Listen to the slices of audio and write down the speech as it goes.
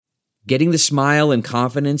Getting the smile and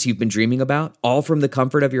confidence you've been dreaming about, all from the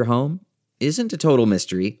comfort of your home, isn't a total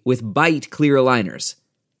mystery with Byte clear aligners.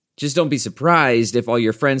 Just don't be surprised if all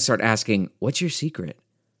your friends start asking, "What's your secret?"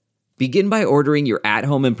 Begin by ordering your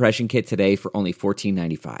at-home impression kit today for only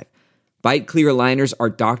 $14.95. Byte clear aligners are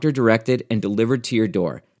doctor-directed and delivered to your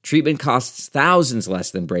door. Treatment costs thousands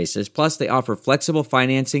less than braces, plus they offer flexible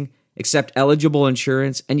financing, accept eligible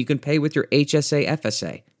insurance, and you can pay with your HSA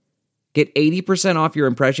FSA. Get 80% off your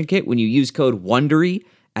impression kit when you use code WONDERY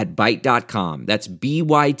at Byte.com. That's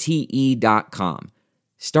BYTE.com.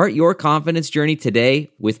 Start your confidence journey today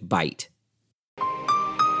with Byte.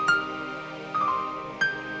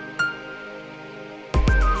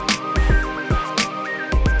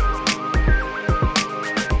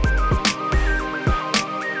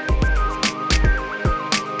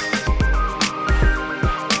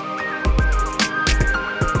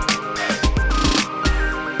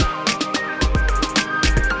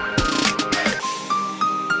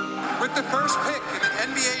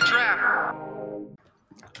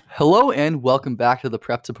 Hello and welcome back to the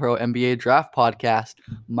Prep to Pro NBA Draft Podcast.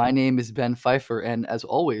 My name is Ben Pfeiffer, and as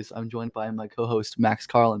always, I'm joined by my co-host Max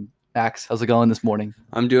Carlin. Max, how's it going this morning?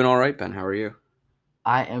 I'm doing all right, Ben. How are you?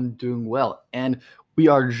 I am doing well, and we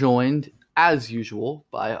are joined, as usual,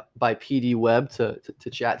 by PD Webb to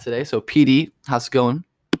chat today. So, PD, how's it going?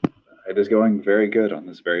 It is going very good on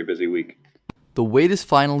this very busy week. The wait is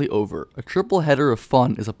finally over. A triple header of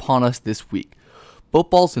fun is upon us this week.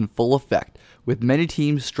 Football's in full effect, with many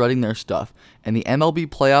teams strutting their stuff, and the MLB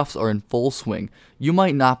playoffs are in full swing. You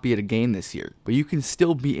might not be at a game this year, but you can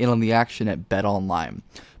still be in on the action at BetOnline.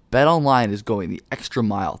 BetOnline is going the extra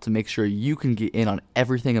mile to make sure you can get in on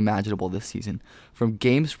everything imaginable this season. From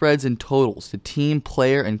game spreads and totals to team,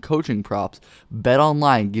 player, and coaching props,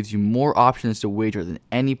 BetOnline gives you more options to wager than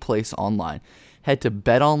any place online. Head to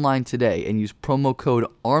BetOnline today and use promo code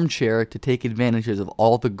ARMCHAIR to take advantages of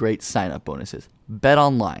all the great sign-up bonuses.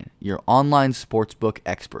 BetOnline, your online sportsbook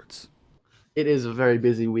experts. It is a very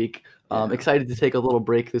busy week. Excited to take a little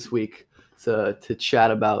break this week to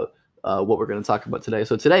chat about what we're going to talk about today.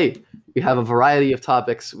 So today we have a variety of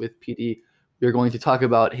topics with PD. We're going to talk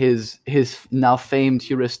about his now famed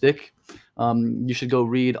heuristic. You should go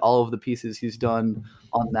read all of the pieces he's done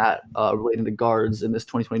on that relating to guards in this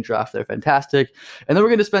 2020 draft. They're fantastic. And then we're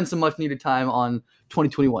going to spend some much needed time on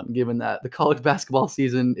 2021, given that the college basketball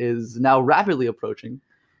season is now rapidly approaching.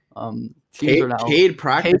 Cade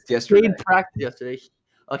practiced yesterday. Cade practiced yesterday.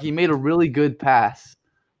 He made a really good pass.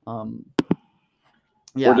 We're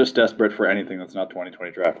just desperate for anything that's not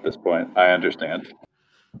 2020 draft at this point. I understand.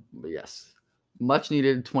 But yes, much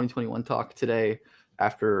needed 2021 talk today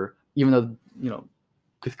after, even though,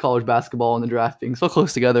 with college basketball and the draft being so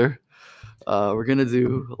close together, we're going to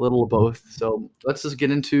do a little of both. So let's just get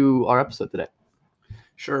into our episode today.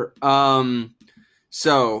 Sure.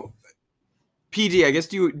 So, PD, I guess,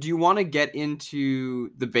 do you want to get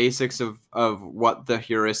into the basics of what the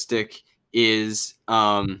heuristic is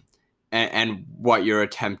and what you're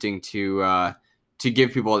attempting to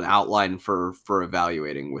give people an outline for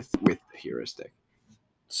evaluating with the heuristic?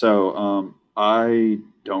 So I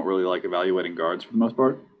don't really like evaluating guards for the most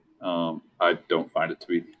part. I don't find it to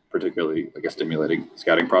be particularly like a stimulating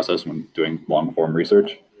scouting process when doing long form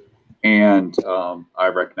research. And I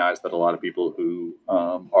recognize that a lot of people who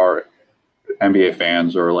are NBA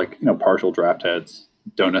fans or partial draft heads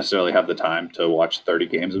don't necessarily have the time to watch 30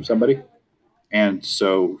 games of somebody. And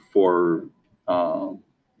so for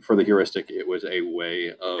the heuristic, it was a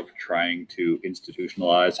way of trying to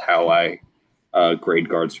institutionalize how I grade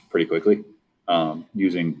guards pretty quickly,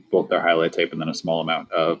 using both their highlight tape and then a small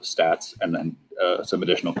amount of stats and then some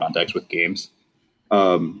additional context with games.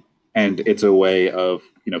 And it's a way of,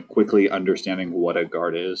 quickly understanding what a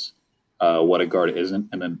guard is, what a guard isn't,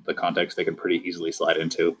 and then the context they can pretty easily slide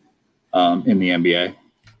into in the NBA.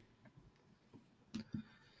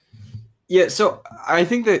 Yeah, so I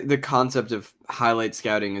think that the concept of highlight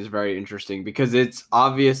scouting is very interesting because it's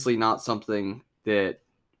obviously not something that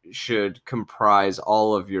should comprise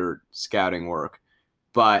all of your scouting work,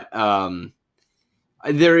 but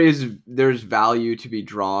there's value to be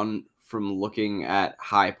drawn from looking at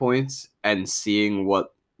high points and seeing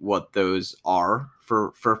what those are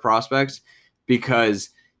for prospects,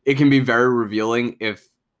 because it can be very revealing if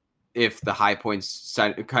the high points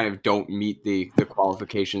kind of don't meet the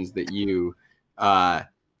qualifications that you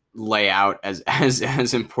lay out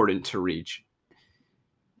as important to reach.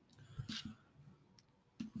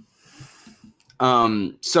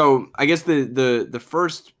 So I guess the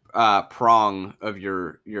first prong of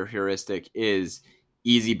your heuristic is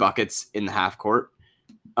easy buckets in the half court.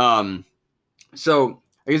 So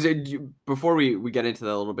I Before we get into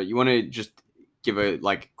that a little bit, you want to just give a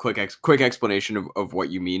quick explanation of what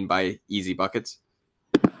you mean by easy buckets?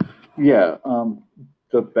 Yeah.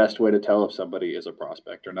 The best way to tell if somebody is a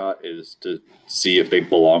prospect or not is to see if they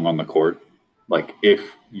belong on the court. Like,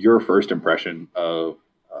 if your first impression of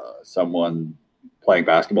someone playing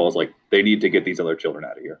basketball is like, they need to get these other children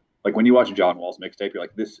out of here. Like, when you watch John Wall's mixtape, you're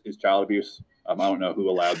like, this is child abuse. I don't know who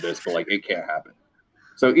allowed this, but it can't happen.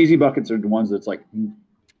 So easy buckets are the ones that's like,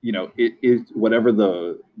 it is whatever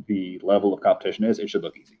the level of competition is, it should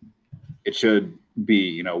look easy. It should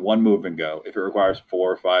be, one move and go. If it requires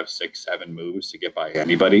 4, 5, 6, 7 moves to get by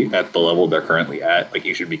anybody at the level they're currently at,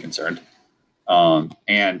 you should be concerned.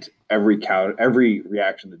 And every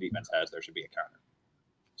reaction the defense has, there should be a counter.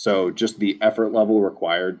 So just the effort level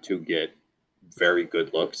required to get very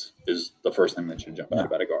good looks is the first thing that should jump out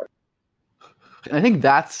about a guard. And I think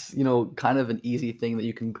that's, kind of an easy thing that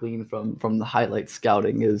you can glean from the highlight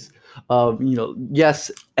scouting is,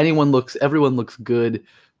 yes, everyone looks good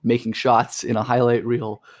making shots in a highlight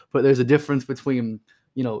reel, but there's a difference between,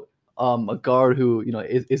 a guard who,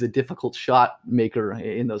 is a difficult shot maker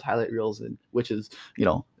in those highlight reels, and which is,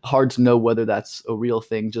 hard to know whether that's a real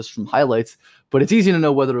thing just from highlights, but it's easy to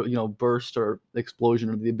know whether, burst or explosion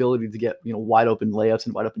or the ability to get, wide open layups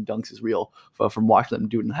and wide open dunks is real from watching them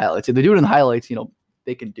do it in highlights. If they do it in highlights,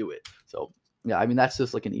 they can do it. So yeah, I mean, that's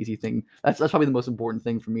just an easy thing. That's probably the most important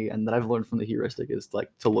thing for me, and that I've learned from the heuristic is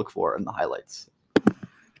to look for in the highlights.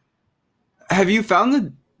 Have you found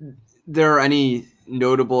that there are any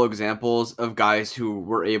notable examples of guys who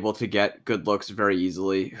were able to get good looks very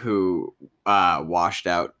easily who washed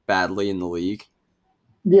out badly in the league?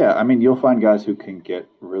 Yeah, I mean, you'll find guys who can get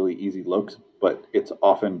really easy looks, but it's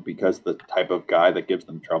often because the type of guy that gives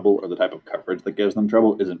them trouble or the type of coverage that gives them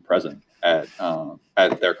trouble isn't present at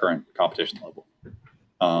their current competition level.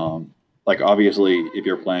 Obviously, if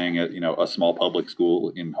you're playing at a small public school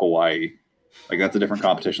in Hawaii, that's a different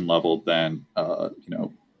competition level than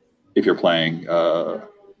if you're playing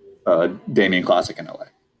Damien Classic in LA.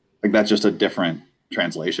 That's just a different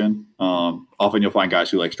translation. Often you'll find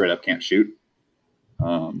guys who straight up can't shoot.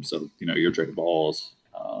 So your Drake Balls,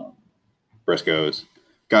 Briscoes,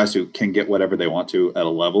 guys who can get whatever they want to at a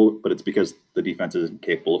level, but it's because the defense isn't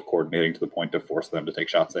capable of coordinating to the point to force them to take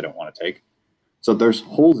shots they don't want to take. So there's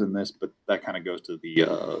holes in this, but that kind of goes to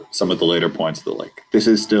the some of the later points that this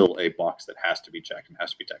is still a box that has to be checked and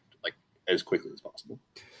has to be checked as quickly as possible.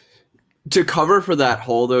 To cover for that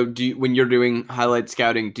hole, though, when you're doing highlight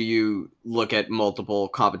scouting, do you look at multiple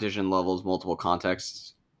competition levels, multiple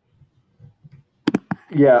contexts?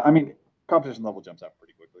 Yeah, I mean, competition level jumps out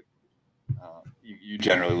pretty quickly. You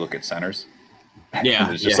generally look at centers.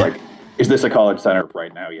 Yeah, it's just is this a college center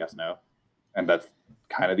right now? Yes, no, and that's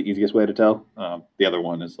kind of the easiest way to tell. The other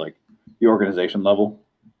one is the organization level.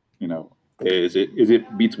 Is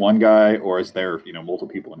it beats one guy, or is there multiple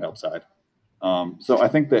people on the outside? So I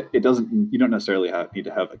think that you don't necessarily need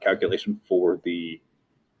to have a calculation for the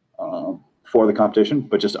competition,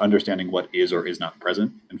 but just understanding what is or is not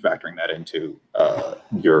present and factoring that into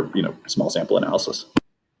your small sample analysis.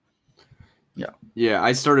 Yeah.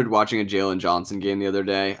 I started watching a Jalen Johnson game the other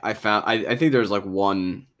day. I think there's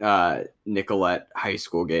one Nicollet high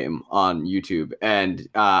school game on YouTube, and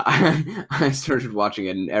I started watching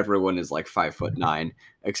it, and everyone is 5'9"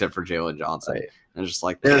 except for Jalen Johnson. Right. And just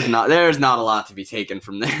there's not a lot to be taken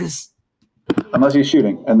from this, unless he's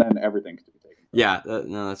shooting, and then everything's to be taken. Yeah,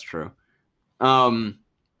 no, that's true.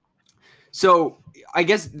 So I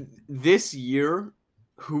guess this year,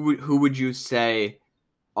 who would you say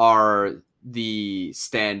are the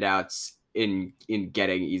standouts in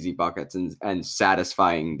getting easy buckets and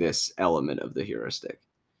satisfying this element of the heuristic?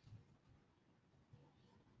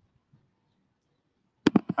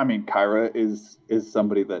 I mean, Kyra is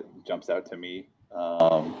somebody that jumps out to me.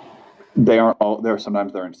 They aren't all there.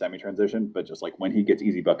 Sometimes they're in semi-transition, but just when he gets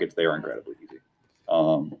easy buckets, they are incredibly easy.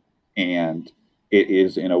 And it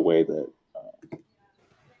is in a way that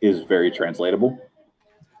is very translatable.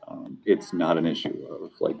 It's not an issue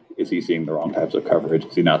of is he seeing the wrong types of coverage?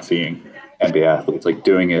 Is he not seeing NBA athletes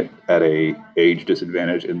doing it at a age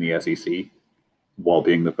disadvantage in the SEC while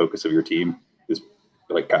being the focus of your team is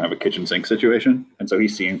kind of a kitchen sink situation. And so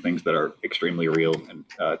he's seeing things that are extremely real and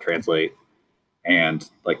translate, and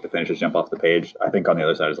the finishes jump off the page. I think on the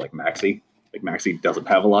other side is Maxey. Maxey doesn't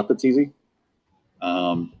have a lot that's easy.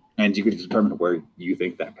 And you can determine where you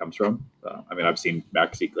think that comes from. I mean, I've seen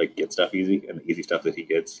Maxey get stuff easy, and the easy stuff that he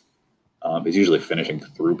gets is usually finishing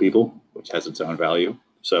through people, which has its own value.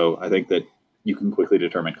 So I think that you can quickly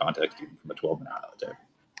determine context even from a 12-minute highlight tape.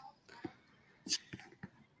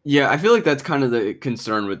 Yeah, I feel like that's kind of the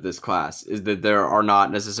concern with this class is that there are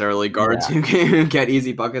not necessarily guards who can get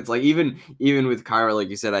easy buckets. Like even with Kyra, like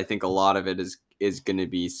you said, I think a lot of it is going to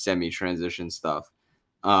be semi-transition stuff.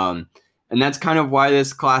 And that's kind of why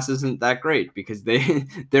this class isn't that great because there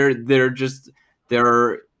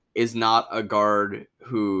is not a guard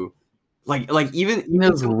who like even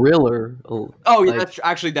There's Riller. oh yeah, like, that's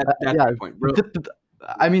actually that's a good point.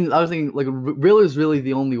 I mean, I was thinking like Riller's really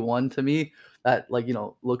the only one to me that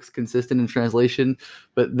looks consistent in translation,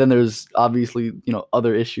 but then there's obviously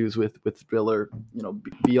other issues with Riller,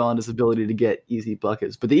 beyond his ability to get easy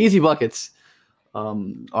buckets. But the easy buckets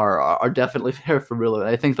are definitely there for Riller.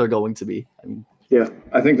 I think they're going to be. I mean, yeah,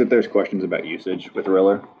 I think that there's questions about usage with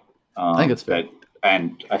Riller. I think it's fair,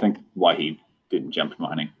 and I think why he didn't jump to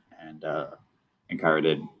mining and Kyra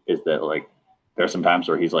did is that like there are some times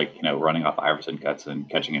where he's like running off Iverson cuts and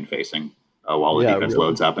catching and facing while the defense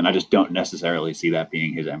loads up, and I just don't necessarily see that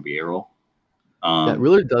being his NBA role.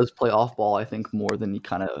 Riller does play off ball, I think, more than he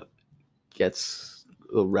kind of gets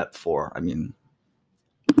a rep for. I mean,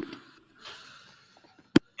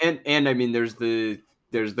 and I mean, there's the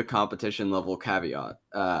competition level caveat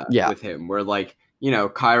with him, where like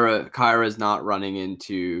Kyra is not running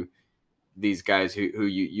into these guys who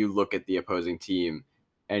you look at the opposing team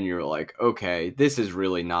and you're like, okay, this is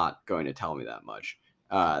really not going to tell me that much.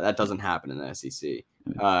 That doesn't happen in the SEC.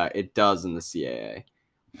 It does in the CAA.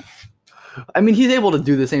 I mean, he's able to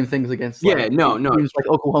do the same things against teams like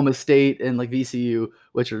Oklahoma State and like VCU,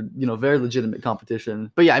 which are very legitimate competition.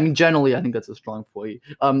 But yeah, I mean, generally, I think that's a strong point,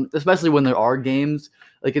 especially when there are games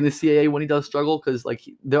like in the CAA when he does struggle, because like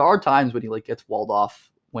there are times when he like gets walled off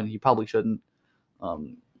when he probably shouldn't.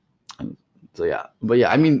 So yeah, but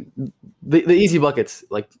yeah, I mean, the easy buckets,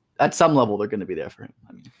 like at some level, they're going to be there for him.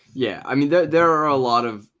 I mean, there are a lot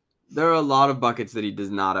of buckets that he does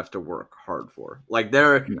not have to work hard for. Like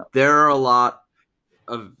there are a lot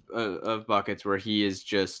of buckets where he is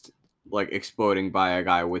just like exploding by a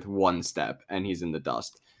guy with one step and he's in the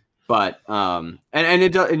dust. But and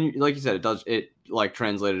it does, and like you said, it like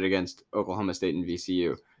translated against Oklahoma State and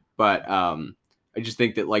VCU. But I just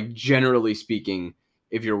think that like generally speaking,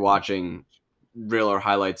 if you're watching Riller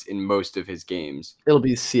highlights in most of his games, it'll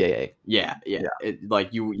be CAA. Yeah.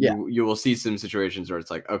 You will see some situations where it's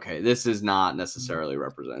like, okay, this is not necessarily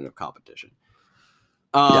representative competition.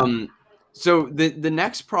 So the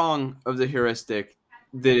next prong of the heuristic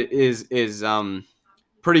that is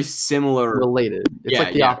pretty similar, related. It's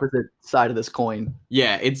like the opposite side of this coin.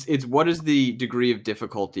 Yeah, it's what is the degree of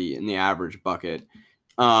difficulty in the average bucket.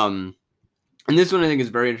 And this one I think is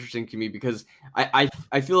very interesting to me because I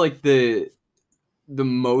feel like the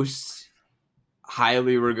most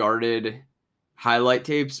highly regarded highlight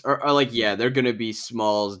tapes are like, they're going to be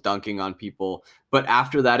Smalls dunking on people. But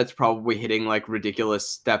after that, it's probably hitting like ridiculous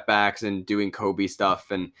step backs and doing Kobe stuff.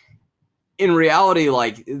 And in reality,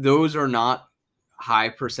 like those are not high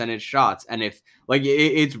percentage shots. And if like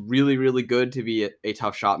it's really, really good to be a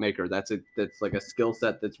tough shot maker. That's like a skill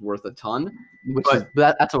set that's worth a ton.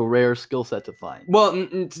 That's a rare skill set to find. Well,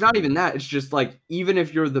 it's not even that. It's just like, even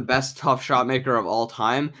if you're the best tough shot maker of all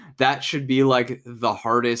time, that should be like the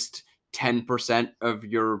hardest 10% of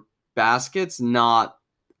your baskets, not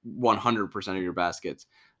 100% of your baskets.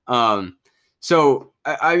 So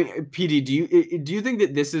I PD, do you think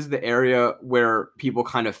that this is the area where people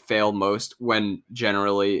kind of fail most when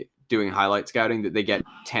generally doing highlight scouting, that they get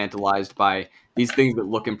tantalized by these things that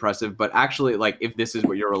look impressive, but actually, like, if this is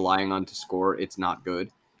what you're relying on to score, it's not good?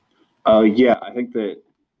 Yeah, I think that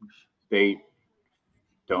they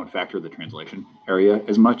don't factor the translation area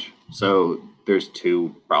as much. So there's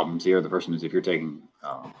two problems here. The first one is if you're taking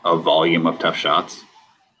a volume of tough shots,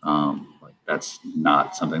 like that's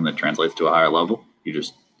not something that translates to a higher level.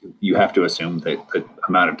 You have to assume that the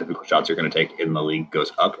amount of difficult shots you're going to take in the league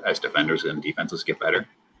goes up as defenders and defenses get better.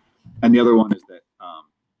 And the other one is that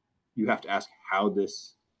you have to ask how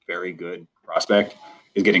this very good prospect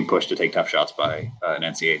is getting pushed to take tough shots by an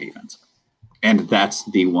NCAA defense. And that's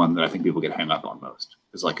the one that I think people get hung up on most.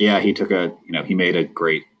 It's like, yeah, he made a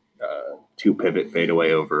great two pivot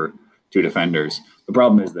fadeaway over two defenders. The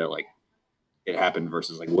problem is that like it happened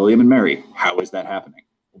versus like William and Mary. How is that happening?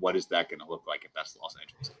 What is that going to look like if that's the Los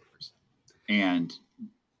Angeles Clippers? And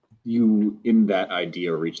you, in that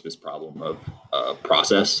idea, reach this problem of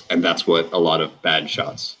process, and that's what a lot of bad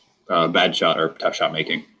shot or tough shot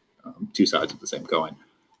making, two sides of the same coin,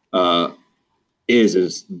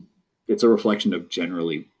 is it's a reflection of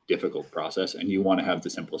generally difficult process, and you want to have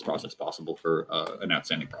the simplest process possible for an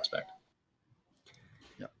outstanding prospect.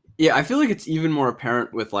 Yeah, I feel like it's even more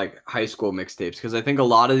apparent with like high school mixtapes, because I think a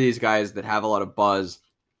lot of these guys that have a lot of buzz,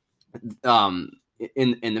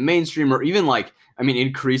 in the mainstream, or even like, I mean,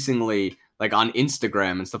 increasingly like on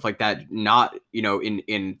Instagram and stuff like that, not,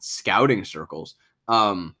 in scouting circles.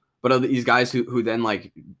 But of these guys who then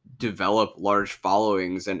like develop large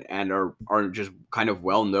followings and are just kind of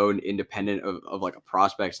well known independent of like a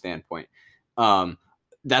prospect standpoint.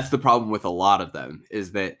 That's the problem with a lot of them,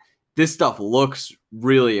 is that this stuff looks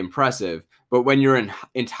really impressive, but when your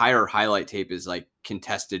entire highlight tape is like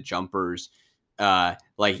contested jumpers,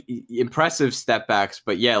 like impressive step backs,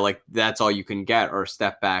 but yeah, like that's all you can get, or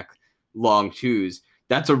step back long twos.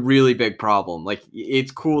 That's a really big problem. Like,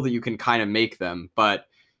 it's cool that you can kind of make them, but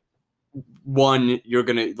one, you're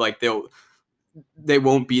gonna like they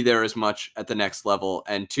won't be there as much at the next level,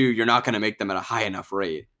 and two, you're not gonna make them at a high enough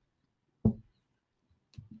rate.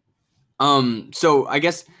 So I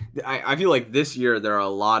guess I feel like this year there are a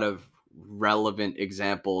lot of relevant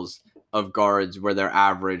examples of guards where their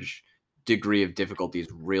average degree of difficulty is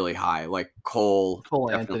really high, like Cole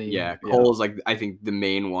Anthony. Yeah, Cole is like, I think, the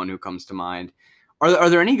main one who comes to mind.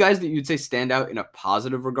 Are there any guys that you'd say stand out in a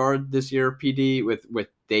positive regard this year, PD, with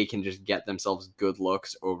they can just get themselves good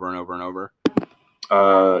looks over and over and over?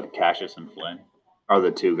 Cassius and Flynn are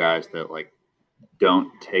the two guys that like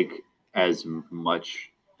don't take as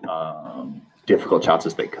much difficult shots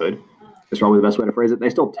as they could. That's probably the best way to phrase it. They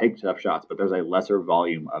still take tough shots, but there's a lesser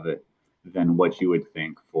volume of it than what you would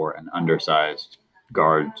think for an undersized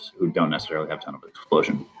guards who don't necessarily have a ton of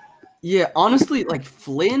explosion. Yeah, honestly, like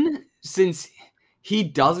Flynn, since he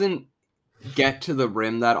doesn't get to the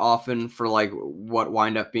rim that often for like what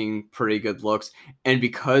wind up being pretty good looks, and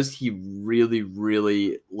because he really,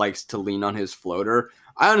 really likes to lean on his floater,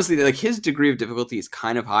 I honestly like his degree of difficulty is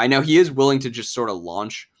kind of high. Now, he is willing to just sort of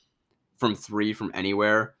launch from three from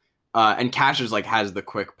anywhere. And Cassius like has the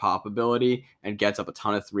quick pop ability and gets up a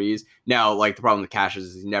ton of threes. Now, like the problem with Cassius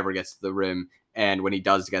is he never gets to the rim, and when he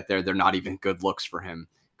does get there, they're not even good looks for him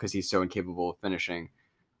because he's so incapable of finishing.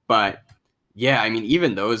 But yeah, I mean,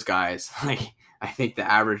 even those guys, like, I think the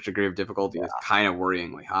average degree of difficulty is kind of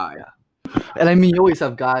worryingly high. Yeah. And I mean, you always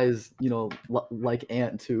have guys, like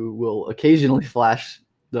Ant, who will occasionally flash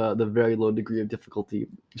the very low degree of difficulty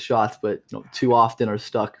shots, but too often are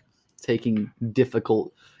stuck taking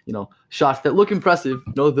difficult, shots that look impressive.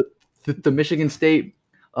 The Michigan State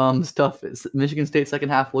stuff is Michigan State second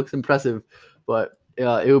half looks impressive, but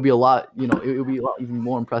it would be a lot, it would be a lot even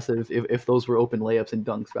more impressive if those were open layups and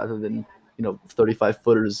dunks rather than 35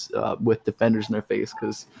 footers with defenders in their face,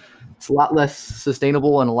 because it's a lot less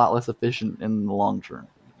sustainable and a lot less efficient in the long term.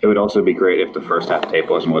 It would also be great if the first half tape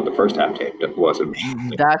wasn't what the first half tape was.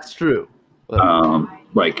 That's true.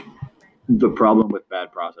 Like the problem with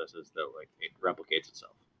bad process is that like it replicates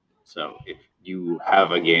itself. So if you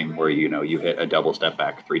have a game where you hit a double step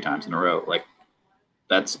back 3 times in a row, like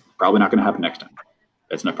that's probably not going to happen next time.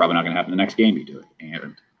 That's probably not going to happen the next game you do it.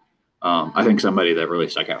 And I think somebody that really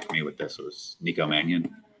stuck out for me with this was Nico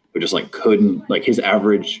Mannion, who just like couldn't, like his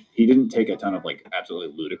average, he didn't take a ton of like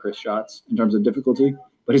absolutely ludicrous shots in terms of difficulty,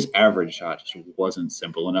 but his average shot just wasn't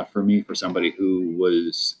simple enough for me for somebody who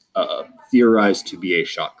was theorized to be a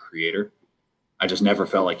shot creator. I just never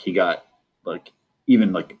felt like he got like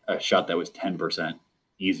even like a shot that was 10%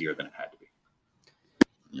 easier than it had to be.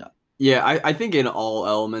 Yeah, I think in all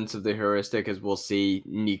elements of the heuristic, as we'll see,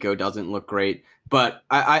 Nico doesn't look great. But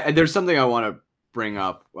I there's something I want to bring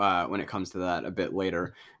up when it comes to that a bit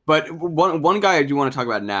later. But one guy I do want to talk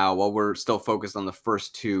about now, while we're still focused on the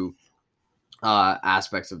first two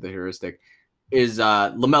aspects of the heuristic, is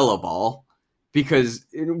LaMelo Ball, because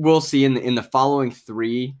we'll see in the following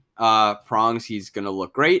 3 prongs he's going to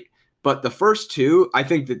look great. But the first 2, I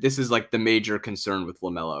think that this is like the major concern with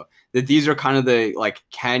LaMelo, that these are kind of the like,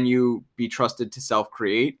 can you be trusted to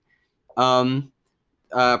self-create prongs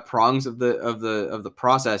of the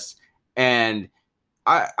process. And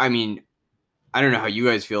I mean, I don't know how you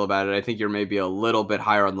guys feel about it. I think you're maybe a little bit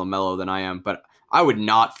higher on LaMelo than I am, but I would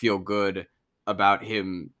not feel good about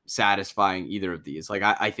him satisfying either of these. Like,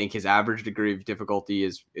 I think his average degree of difficulty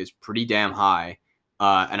is pretty damn high.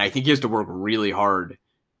 And I think he has to work really hard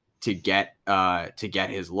to get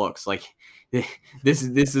his looks. Like, this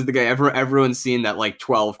is the guy everyone's seen that like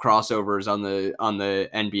 12 crossovers on the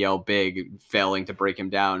NBL big failing to break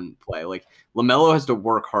him down play. Like, LaMelo has to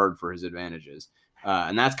work hard for his advantages,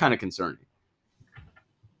 and that's kind of concerning.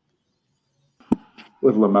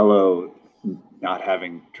 With LaMelo, not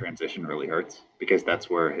having transition really hurts, because that's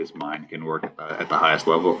where his mind can work at the highest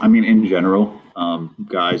level. I mean, in general,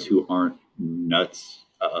 guys who aren't nuts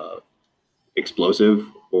explosive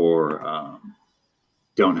or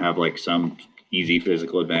don't have like some easy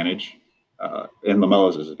physical advantage, and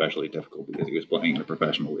LaMelo's is especially difficult because he was playing in a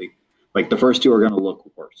professional league. Like, the first 2 are going to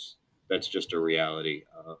look worse That's just a reality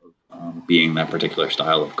of being that particular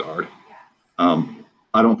style of guard.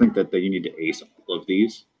 I don't think that you need to ace all of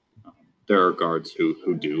these. There are guards who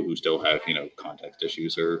still have context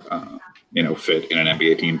issues or fit in an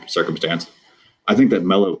NBA team circumstance. I think that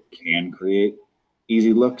Melo can create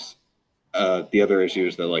easy looks. The other issue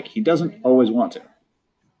is that he doesn't always want to.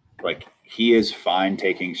 He is fine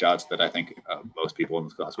taking shots that I think most people in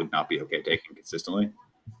this class would not be okay taking consistently,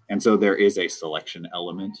 and so there is a selection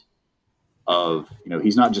element of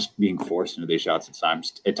he's not just being forced into these shots.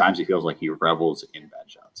 At times he feels like he revels in bad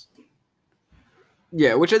shots.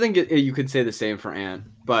 Yeah, which I think you could say the same for Ant,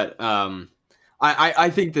 but I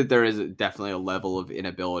think that there is definitely a level of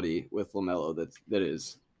inability with LaMelo that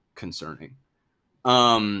is concerning.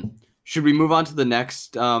 Should we move on to the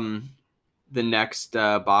next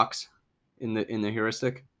box in the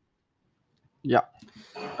heuristic? Yeah.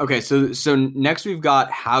 Okay, so next we've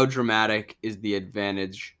got how dramatic is the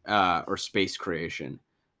advantage or space creation,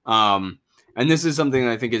 and this is something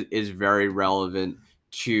that I think is very relevant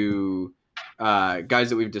to guys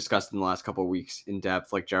that we've discussed in the last couple of weeks in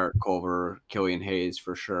depth, like Jarrett Culver, Killian Hayes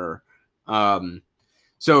for sure.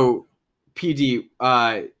 So PD,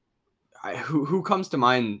 who comes to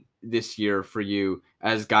mind this year for you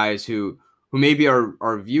as guys who maybe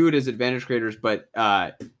are viewed as advantage creators, but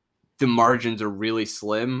the margins are really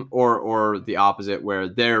slim, or the opposite, where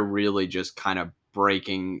they're really just kind of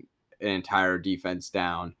breaking an entire defense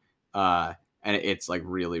down, and it's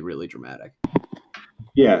really, really dramatic.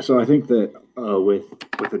 Yeah, so I think that with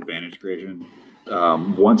advantage creation,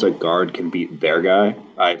 once a guard can beat their guy,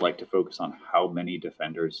 I'd like to focus on how many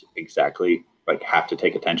defenders exactly have to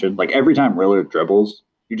take attention. Every time Riller dribbles,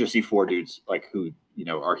 you just see four dudes who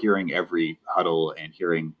are hearing every huddle and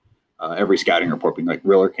hearing every scouting report being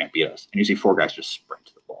Riller can't beat us, and you see four guys just sprint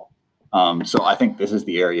to the ball. So I think this is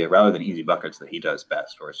the area, rather than easy buckets, that he does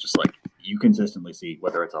best, where it's just you consistently see,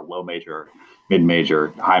 whether it's a low major, mid major,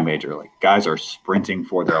 high major, guys are sprinting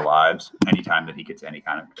for their lives anytime that he gets any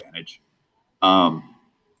kind of advantage.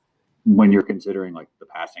 When you're considering the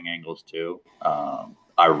passing angles too,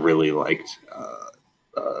 I really liked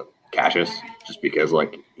Cassius, just because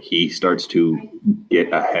he starts to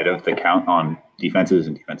get ahead of the count on defenses,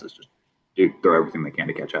 and defenses just throw everything they can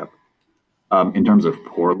to catch up. In terms of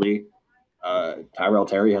poorly, Tyrell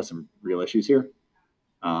Terry has some real issues here,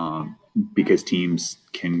 because teams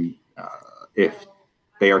can, if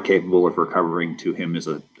they are capable of recovering to him as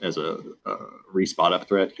a re-spot up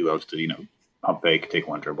threat, he loves to pump fake, take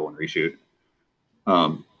one dribble, and reshoot.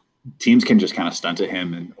 Teams can just kind of stunt at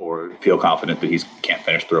him or feel confident that he can't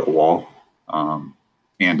finish through a wall,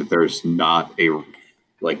 and there's not a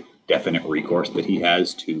definite recourse that he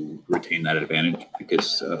has to retain that advantage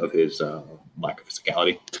because of his lack of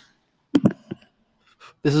physicality.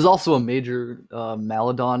 This is also a major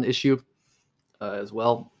Maladon issue as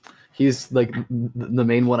well. He's the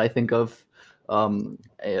main one I think of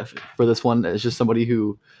for this one. It's just somebody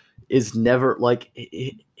who is never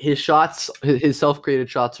his shots, his self-created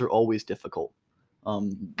shots are always difficult.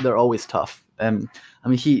 They're always tough. And I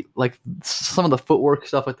mean, he some of the footwork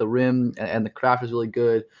stuff at the rim and the craft is really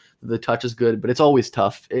good. The touch is good, but it's always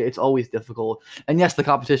tough. It's always difficult. And yes, the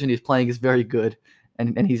competition he's playing is very good.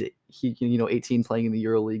 And he's 18 playing in the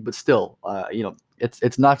EuroLeague, but still,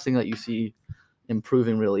 it's not something that you see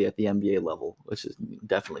improving really at the NBA level, which is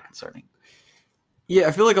definitely concerning. Yeah,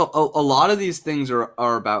 I feel like a lot of these things are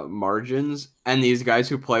about margins, and these guys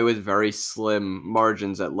who play with very slim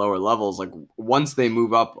margins at lower levels, once they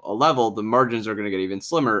move up a level, the margins are going to get even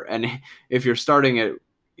slimmer. And if you're starting at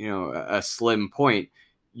a slim point,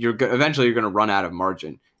 eventually you're going to run out of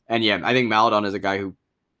margin. And yeah, I think Maladon is a guy who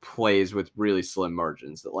plays with really slim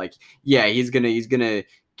margins. That he's gonna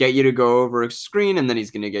get you to go over a screen, and then he's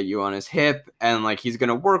gonna get you on his hip, and he's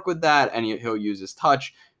gonna work with that, and he'll use his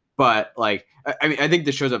touch. But I think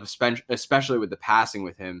this shows up especially with the passing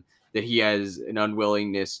with him, that he has an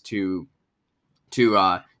unwillingness to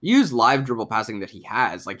use live dribble passing that he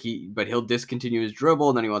has. But he'll discontinue his dribble,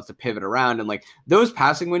 and then he wants to pivot around, and those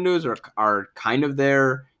passing windows are kind of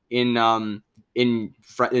there in the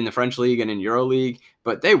French league and in EuroLeague,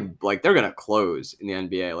 but they're gonna close in the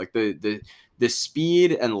NBA. The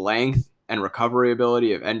speed and length and recovery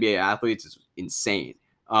ability of NBA athletes is insane.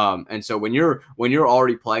 And so when you're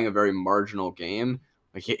already playing a very marginal game,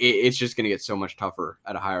 it's just gonna get so much tougher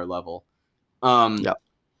at a higher level.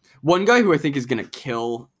 One guy who I think is gonna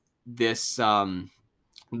kill this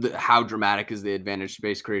how dramatic is the advantage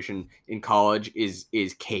space creation in college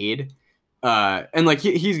is Cade. And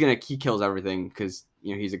he kills everything because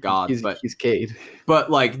he's a god. He's Cade. But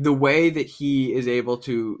like the way that he is able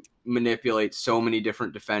to manipulate so many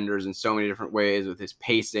different defenders in so many different ways with his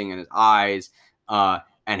pacing and his eyes,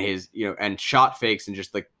 and his and shot fakes, and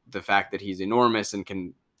just like the fact that he's enormous and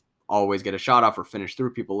can always get a shot off or finish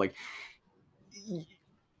through people, like,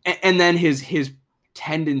 and then his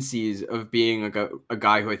tendencies of being like a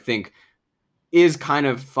guy who I think is kind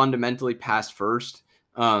of fundamentally pass first,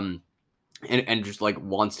 and just like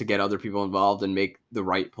wants to get other people involved and make the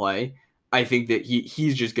right play. I think that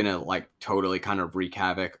he's just gonna like totally kind of wreak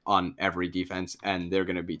havoc on every defense, and they're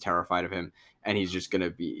gonna be terrified of him, and he's just gonna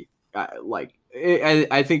be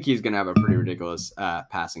I think he's gonna have a pretty ridiculous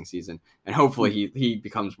passing season, and hopefully he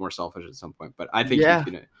becomes more selfish at some point. But I think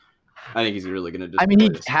he's really gonna. I mean, he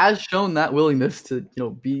has shown that willingness to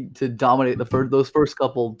to dominate those first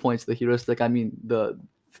couple points of the heuristic. I mean, the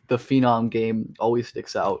Phenom game always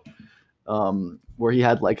sticks out. Where he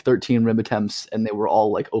had like 13 rim attempts and they were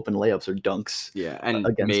all like open layups or dunks. Yeah, and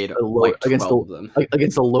against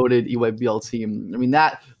against a loaded EYBL team.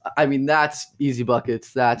 I mean that's easy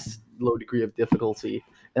buckets. That's low degree of difficulty,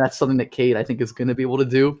 and that's something that Cade I think is going to be able to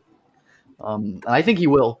do. And I think he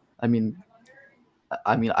will. We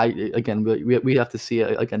have to see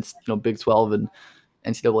it against Big 12 and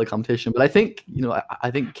NCAA competition, but I think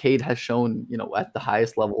I think Cade has shown at the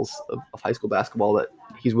highest levels of high school basketball that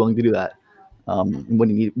he's willing to do that when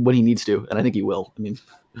he needs to, and I think he will.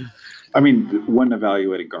 I mean, when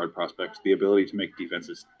evaluating guard prospects, the ability to make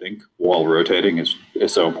defenses think while rotating is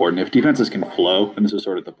so important. If defenses can flow, and this is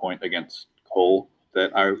sort of the point against Cole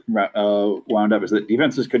that I wound up, is that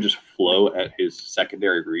defenses could just flow at his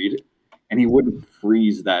secondary read, and he wouldn't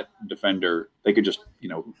freeze that defender. They could just,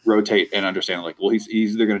 rotate and understand, like, well, he's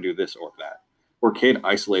either going to do this or that. Or Cade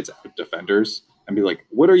isolates defenders and be like,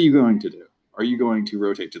 what are you going to do? Are you going to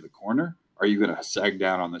rotate to the corner? Are you going to sag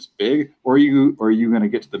down on this big? Or are you going to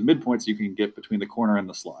get to the midpoint so you can get between the corner and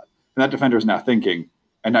the slot? And that defender is now thinking,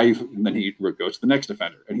 and then he goes to the next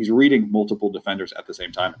defender. And he's reading multiple defenders at the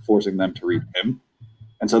same time, forcing them to read him.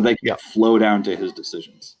 And so they can flow down to his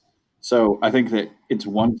decisions. So I think that it's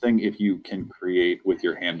one thing if you can create with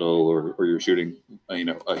your handle or you're shooting,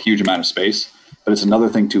 a huge amount of space, but it's another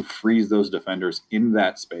thing to freeze those defenders in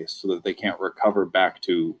that space so that they can't recover back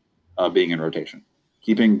to being in rotation.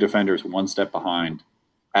 Keeping defenders one step behind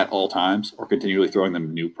at all times or continually throwing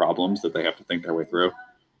them new problems that they have to think their way through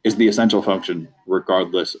is the essential function,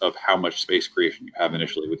 regardless of how much space creation you have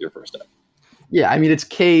initially with your first step. Yeah, I mean, it's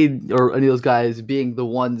Cade or any of those guys being the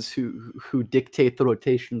ones who dictate the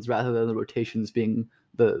rotations rather than the rotations being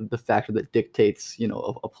the factor that dictates,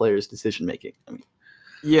 a player's decision making. I mean,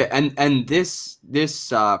 yeah, and this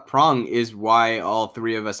prong is why all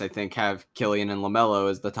three of us, I think, have Killian and LaMelo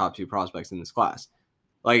as the top two prospects in this class.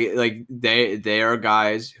 Like they are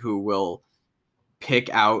guys who will pick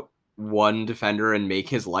out one defender and make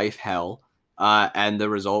his life hell. And the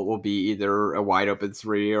result will be either a wide open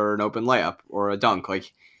three or an open layup or a dunk.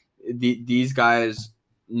 Like these guys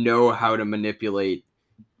know how to manipulate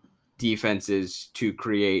defenses to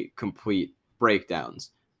create complete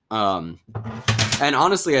breakdowns. And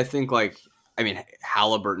honestly, I think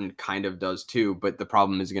Halliburton kind of does too, but the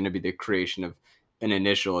problem is going to be the creation of an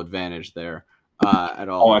initial advantage there. At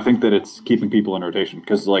all. Oh, I think that it's keeping people in rotation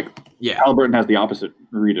because, Halliburton has the opposite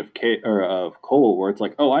read of Cole, where it's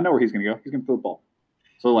like, oh, I know where he's going to go. He's going to throw the ball.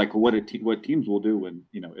 So, what teams will do when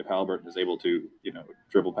if Halliburton is able to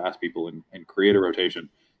dribble past people and create a rotation,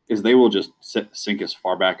 is they will just sink as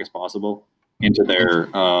far back as possible into their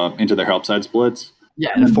help side splits. Yeah,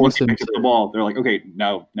 and force them to the ball. They're like, okay,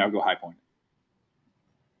 now go high point.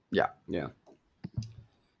 Yeah.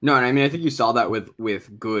 No, and I mean, I think you saw that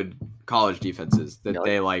with good college defenses that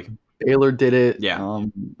they like. Baylor did it. Yeah.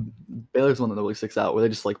 Baylor's one that really sticks out where they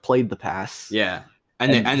just played the pass. Yeah.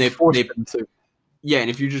 And they forced them to. Yeah, and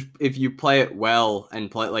if you play it well and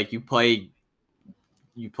play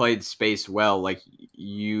you played space well,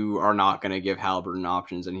 you are not going to give Halliburton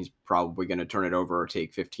options, and he's probably going to turn it over or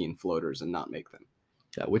take 15 floaters and not make them.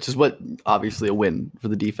 Yeah, which is what obviously a win for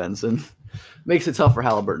the defense and makes it tough for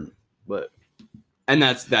Halliburton, but. And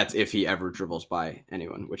that's if he ever dribbles by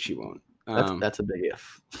anyone, which he won't. That's a big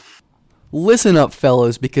if. Listen up,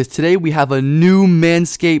 fellas, because today we have a new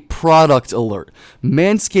Manscaped product alert.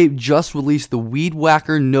 Manscaped just released the Weed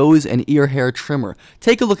Whacker nose and ear hair trimmer.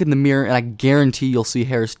 Take a look in the mirror, and I guarantee you'll see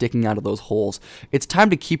hair sticking out of those holes. It's time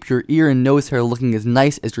to keep your ear and nose hair looking as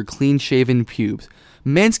nice as your clean-shaven pubes.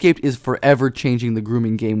 Manscaped is forever changing the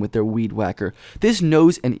grooming game with their Weed Whacker. This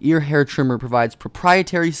nose and ear hair trimmer provides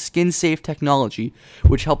proprietary skin-safe technology,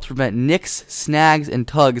 which helps prevent nicks, snags, and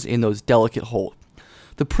tugs in those delicate holes.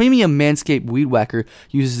 The premium Manscaped Weed Whacker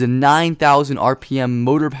uses a 9,000 RPM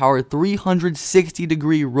motor-powered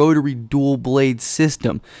 360-degree rotary dual-blade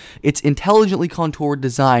system. Its intelligently contoured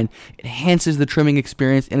design enhances the trimming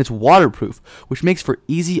experience, and it's waterproof, which makes for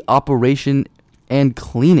easy operation and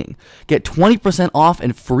cleaning. Get 20% off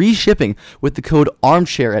and free shipping with the code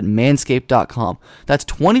armchair at manscaped.com. That's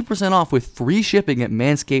 20% off with free shipping at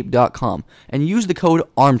manscaped.com. And use the code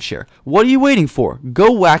armchair. What are you waiting for?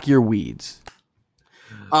 Go whack your weeds.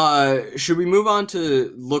 Should we move on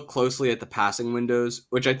to look closely at the passing windows,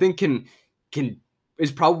 which I think can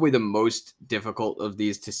is probably the most difficult of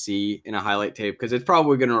these to see in a highlight tape, because it's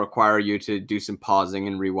probably going to require you to do some pausing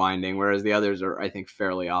and rewinding, whereas the others are, I think,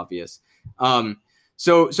 fairly obvious.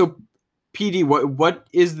 So PD, what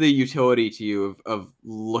is the utility to you of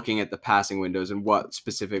looking at the passing windows, and what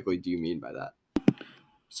specifically do you mean by that?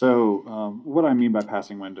 So what I mean by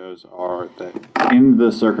passing windows are that in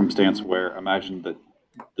the circumstance where imagine that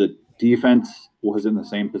the defense was in the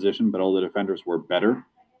same position, but all the defenders were better,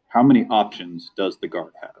 how many options does the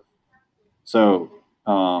guard have? So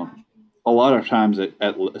a lot of times,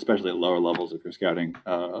 especially at lower levels, if you're scouting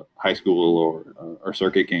high school or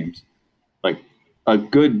circuit games, like a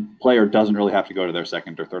good player doesn't really have to go to their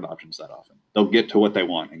second or third options that often. They'll get to what they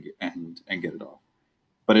want and get it off.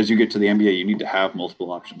 But as you get to the NBA, you need to have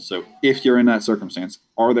multiple options. So if you're in that circumstance,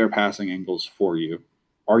 are there passing angles for you?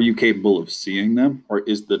 Are you capable of seeing them, or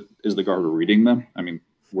is the guard reading them? I mean,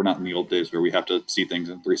 we're not in the old days where we have to see things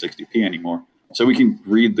in 360p anymore. So we can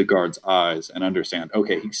read the guard's eyes and understand,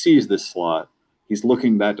 okay, he sees this slot, he's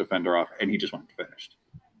looking that defender off, and he just went finished.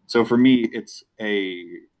 So for me,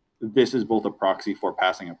 this is both a proxy for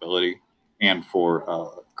passing ability and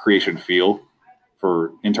for creation feel,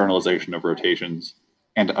 for internalization of rotations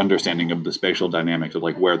and understanding of the spatial dynamics of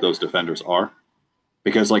like where those defenders are.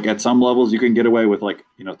 Because like at some levels you can get away with like,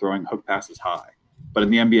 throwing hook passes high, but in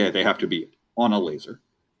the NBA they have to be on a laser.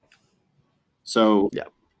 So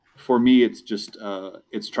for me, it's just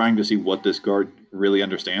it's trying to see what this guard really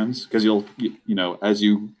understands, because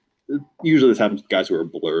usually this happens to guys who are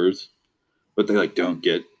blurs, but they like don't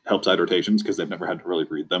get help side rotations because they've never had to really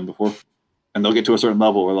read them before. And they'll get to a certain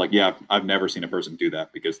level where like, yeah, I've never seen a person do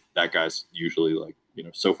that because that guy's usually like,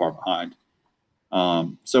 so far behind.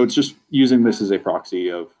 So it's just using this as a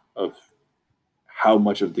proxy of how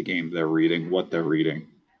much of the game they're reading, what they're reading.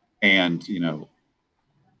 And,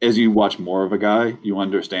 as you watch more of a guy, you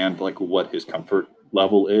understand like what his comfort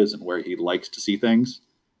level is and where he likes to see things.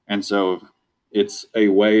 And so it's a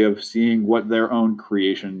way of seeing what their own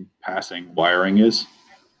creation passing wiring is.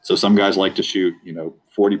 So some guys like to shoot,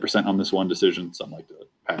 40% on this one decision. Some like to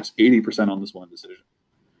pass 80% on this one decision.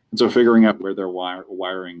 And so figuring out where their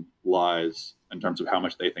wiring lies in terms of how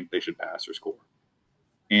much they think they should pass or score.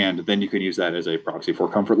 And then you can use that as a proxy for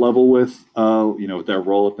comfort level with, their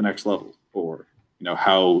role at the next level, or,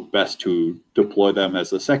 how best to deploy them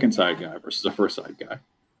as a second side guy versus a first side guy.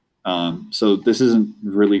 So this isn't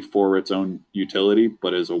really for its own utility,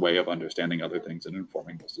 but as a way of understanding other things and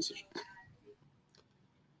informing those decisions.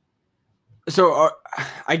 So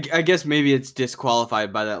I guess maybe it's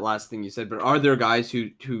disqualified by that last thing you said, but are there guys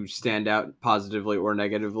who stand out positively or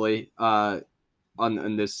negatively on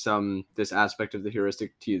this this aspect of the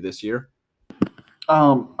heuristic to you this year?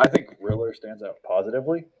 I think Riller stands out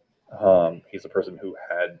positively. He's a person who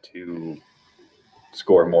had to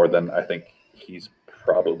score more than I think he's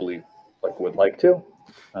probably would like to.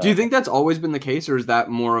 Do you think that's always been the case, or is that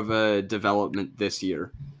more of a development this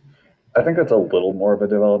year? I think that's a little more of a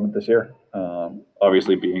development this year.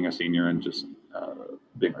 Obviously, being a senior and just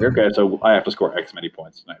being like, okay, so I have to score X many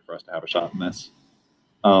points tonight for us to have a shot in this.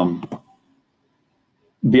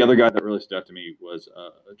 The other guy that really stood out to me was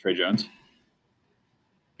Tre Jones,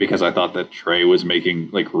 because I thought that Tre was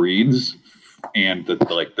making reads, and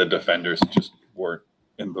the defenders just weren't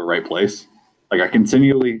in the right place. I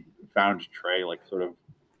continually found Tre sort of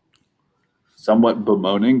somewhat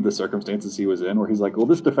bemoaning the circumstances he was in, where he's like, well,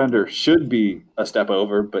 this defender should be a step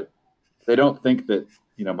over, but they don't think that,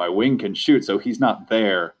 my wing can shoot, so he's not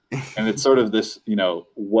there. And it's sort of this,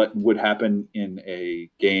 what would happen in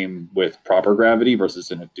a game with proper gravity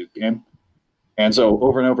versus in a Duke game. And so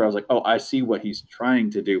over and over, I was like, oh, I see what he's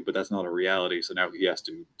trying to do, but that's not a reality. So now he has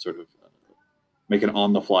to sort of make an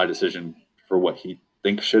on-the-fly decision for what he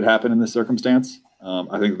thinks should happen in this circumstance.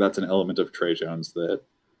 I think that's an element of Tre Jones that,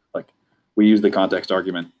 we use the context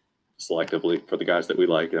argument selectively for the guys that we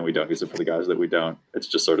like, and we don't use it for the guys that we don't. It's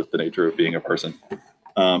just sort of the nature of being a person.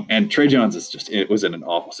 And Tre Jones it was in an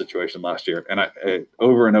awful situation last year. And I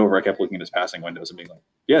over and over, I kept looking at his passing windows and being like,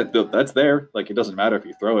 yeah, that's there. It doesn't matter if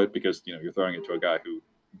you throw it, because, you're throwing it to a guy who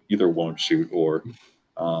either won't shoot or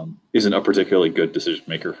isn't a particularly good decision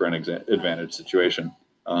maker for an advantage situation.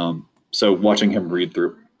 So watching him read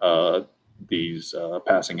through these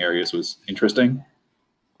passing areas was interesting.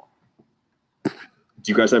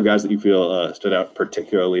 Do you guys have guys that you feel stood out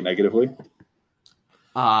particularly negatively?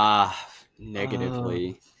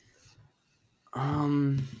 Negatively.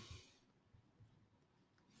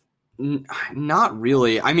 Not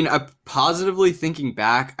really. I mean, positively thinking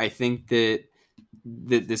back, I think that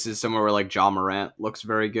this is somewhere where like Ja Morant looks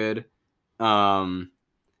very good. And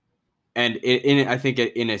I think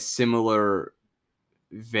in a similar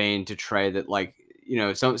vein to Trey, that like, you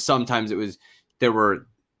know, sometimes there were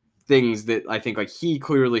things that I think like he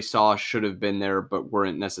clearly saw should have been there, but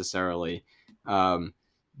weren't necessarily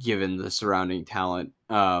given the surrounding talent.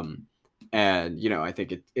 And you know, I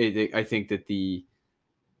think I think that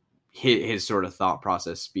his sort of thought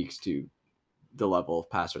process speaks to the level of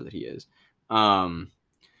passer that he is. I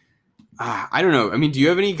don't know. I mean, do you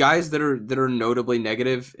have any guys that are notably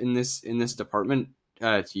negative in this department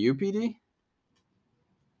to you, PD?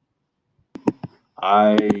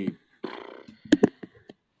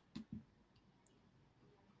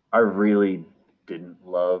 I really didn't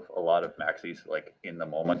love a lot of Maxi's like in the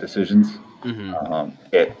moment decisions. Mm-hmm.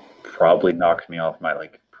 It probably knocked me off my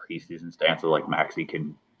like preseason stance of like Maxi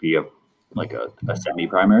can be a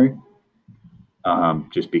semi-primary.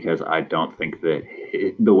 Just because I don't think that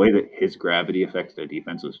the way that his gravity affects the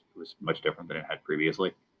defense was much different than it had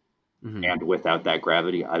previously. Mm-hmm. And without that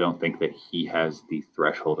gravity, I don't think that he has the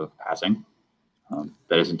threshold of passing.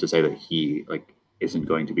 That isn't to say that he like isn't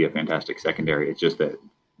going to be a fantastic secondary. It's just that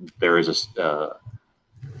there is a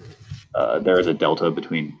delta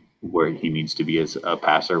between where he needs to be as a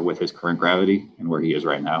passer with his current gravity and where he is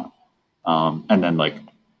right now. And then like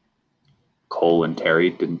Cole and Terry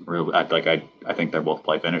didn't really I think they're both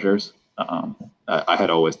play finishers. I had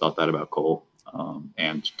always thought that about Cole,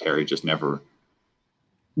 and Terry just never.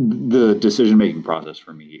 The decision-making process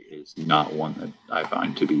for me is not one that I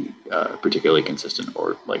find to be particularly consistent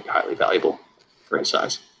or like highly valuable for his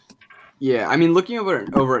size. Yeah, I mean, looking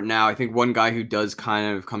over it now, I think one guy who does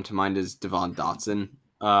kind of come to mind is Devon Dotson.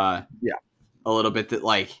 A little bit that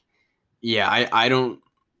like, yeah, I don't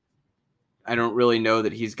really know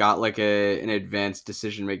that he's got like an advanced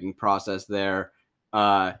decision-making process there.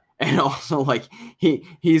 And also like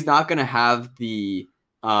he's not going to have the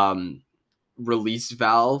release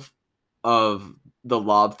valve of the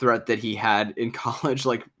lob threat that he had in college.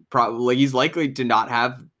 Like probably he's likely to not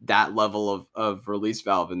have that level of release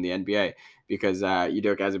valve in the NBA because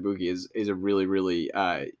Udoka Azubuike is a really, really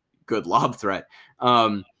good lob threat.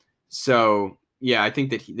 So yeah, I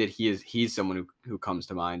think that he's someone who comes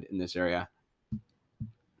to mind in this area.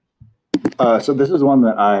 So this is one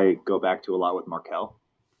that I go back to a lot with Markelle,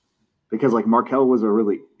 because like Markelle was a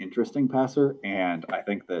really interesting passer, and I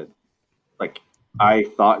think that like I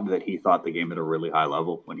thought that he thought the game at a really high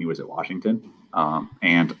level when he was at Washington,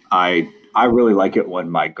 and I really like it when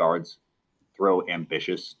my guards throw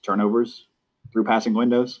ambitious turnovers through passing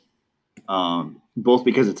windows, both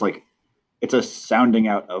because it's like it's a sounding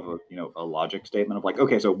out of a logic statement of like,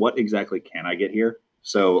 okay, so what exactly can I get here?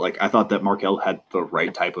 So like I thought that Markelle had the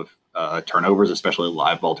right type of turnovers, especially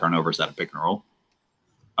live ball turnovers out of pick and roll.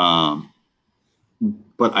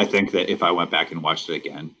 But I think that if I went back and watched it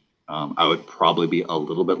again, I would probably be a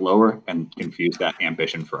little bit lower and confuse that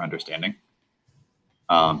ambition for understanding.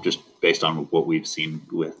 Just based on what we've seen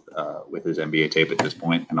with his NBA tape at this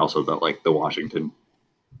point, and also that the Washington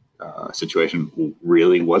situation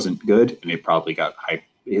really wasn't good, and it probably got hyped.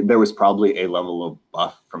 There was probably a level of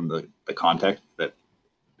buff from the contact that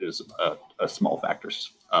is a small factor,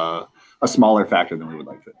 a smaller factor than we would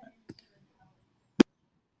like to admit.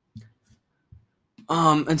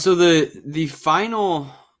 And so the final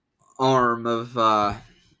arm of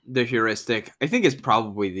the heuristic, I think, is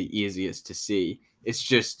probably the easiest to see. It's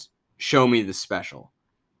just show me the special.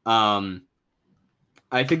 I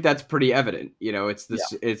think that's pretty evident. You know, it's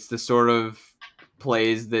the sort of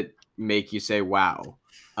plays that make you say, wow,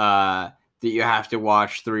 that you have to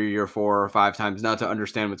watch 3 or 4 or 5 times, not to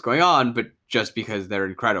understand what's going on, but just because they're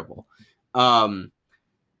incredible. I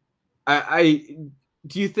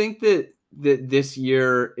do you think that this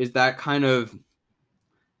year is that kind of,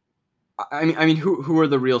 I mean, who are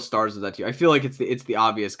the real stars of that team? I feel like it's the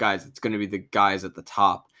obvious guys. It's going to be the guys at the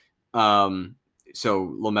top. So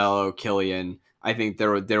LaMelo, Killian. I think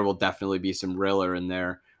there will definitely be some Riller in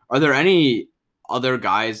there. Are there any other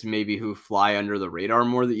guys maybe who fly under the radar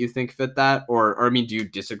more that you think fit that? Or I mean, do you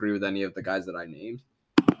disagree with any of the guys that I named?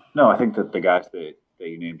 No, I think that the guys that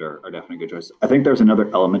you named are definitely good choices. I think there's another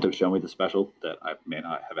element of Show Me the Special that I may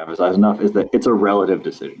not have emphasized enough, is that it's a relative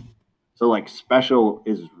decision. So like special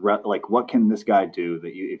is like what can this guy do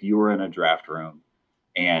that you if you were in a draft room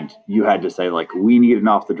and you had to say like we need an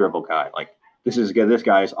off the dribble guy, like this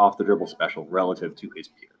guy is off the dribble special relative to his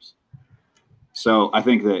peers. So I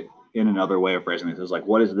think that in another way of phrasing this is like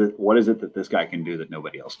what is it that this guy can do that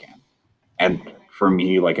nobody else can? And for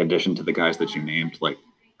me, like addition to the guys that you named, like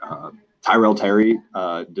Tyrell Terry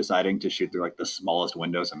deciding to shoot through like the smallest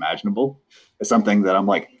windows imaginable is something that I'm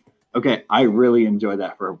like, okay, I really enjoy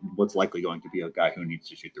that for what's likely going to be a guy who needs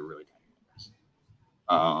to shoot through really tiny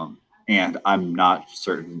windows. And I'm not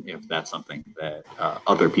certain if that's something that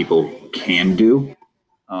other people can do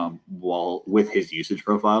while with his usage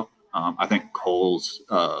profile. I think Cole's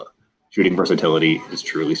shooting versatility is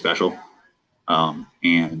truly special.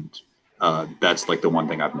 And that's like the one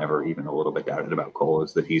thing I've never even a little bit doubted about Cole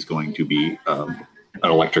is that he's going to be an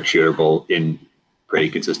electric shooter bull in pretty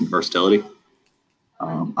consistent versatility.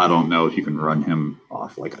 I don't know if you can run him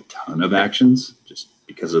off like a ton of actions just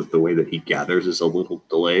because of the way that he gathers is a little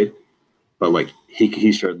delayed, but like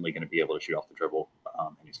he's certainly going to be able to shoot off the dribble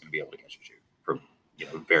and he's going to be able to catch and shoot from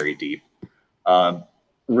very deep.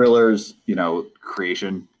 Riller's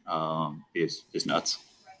creation is nuts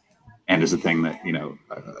and is a thing that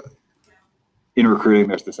in recruiting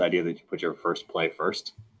there's this idea that you put your first play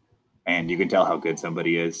first and you can tell how good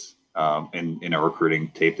somebody is in a recruiting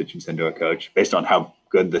tape that you send to a coach based on how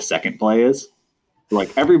good the second play is.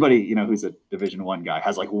 Like everybody, who's a Division I guy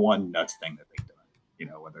has like one nuts thing that they've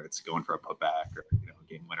done, whether it's going for a putback or a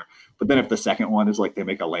game winner. But then if the second one is like they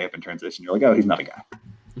make a layup in transition, you're like, oh, he's not a guy.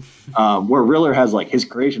 Where Riller has like his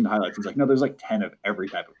creation highlights, he's like, no, there's like 10 of every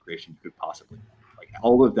type of creation you could possibly have. Like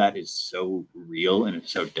all of that is so real and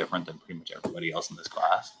it's so different than pretty much everybody else in this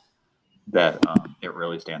class that it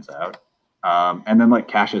really stands out. And then like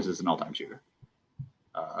Cassius is an all-time shooter.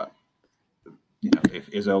 If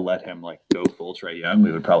Izzo let him like go full Trae Young,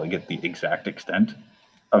 we would probably get the exact extent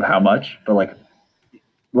of how much. But like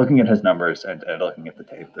looking at his numbers and looking at the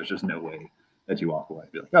tape, there's just no way that you walk away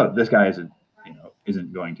and be like, oh, this guy isn't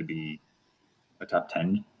going to be a top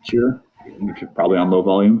 10 shooter. He's probably on low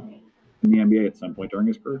volume in the NBA at some point during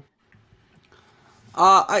his career.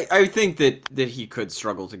 I think that he could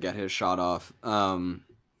struggle to get his shot off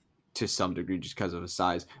to some degree just because of his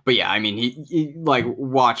size. But yeah, I mean, he like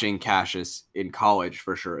watching Cassius in college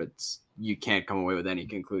for sure. You can't come away with any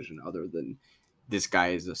conclusion other than this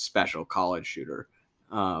guy is a special college shooter.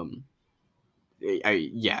 I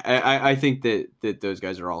think that those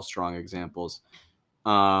guys are all strong examples.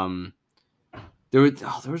 There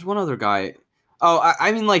was one other guy. Oh,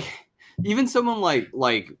 I mean, like even someone like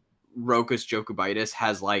Rokas Jokubaitis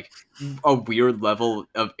has like a weird level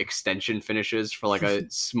of extension finishes for like a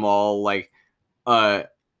small, like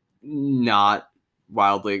not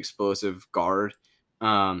wildly explosive guard.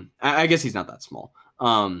 I guess he's not that small.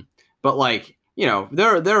 But like,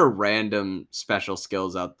 there are random special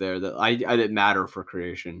skills out there that matter for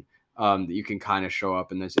creation. That you can kind of show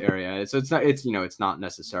up in this area. So it's not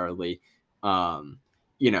necessarily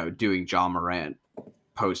doing Ja Morant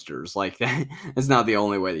posters like that. It's not the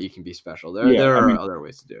only way that you can be special. There are other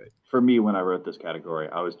ways to do it. For me, when I wrote this category,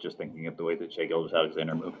 I was just thinking of the way that Shai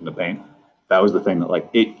Gilgeous-Alexander moved in the paint. That was the thing that like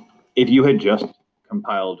if you had just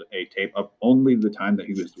compiled a tape of only the time that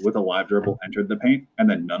he was with a live dribble entered the paint and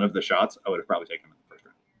then none of the shots, I would have probably taken him in the first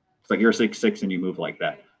round. It's like you're 6'6" and you move like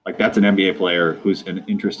that. Like that's an NBA player who's an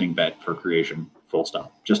interesting bet for creation, full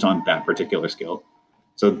stop, just on that particular skill.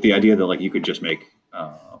 So the idea that like you could just make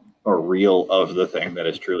a reel of the thing that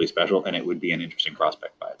is truly special and it would be an interesting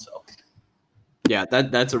prospect by itself. Yeah,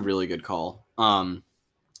 that's a really good call.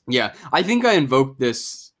 Yeah, I think I invoked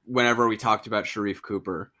this whenever we talked about Sharif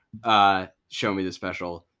Cooper, Show Me the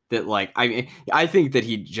Special, that like, I think that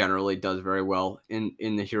he generally does very well in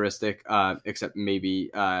the heuristic, except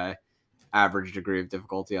maybe average degree of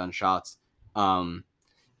difficulty on shots.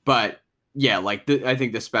 But yeah, like I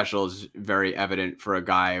think the special is very evident for a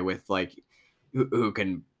guy with like, who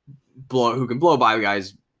can blow by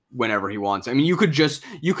guys whenever he wants. I mean, you could just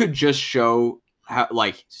show how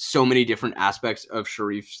like so many different aspects of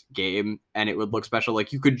Sharif's game and it would look special.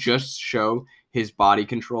 Like you could just show his body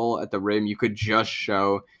control at the rim. You could just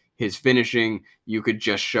show his finishing. You could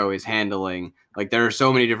just show his handling. Like there are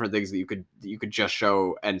so many different things that you could just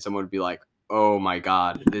show and someone would be like, oh my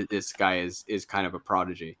God, this guy is kind of a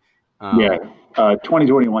prodigy.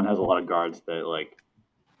 2021 has a lot of guards that like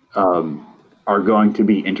are going to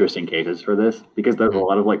be interesting cases for this because there's a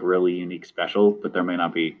lot of like really unique special, but there may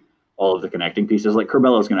not be all of the connecting pieces. Like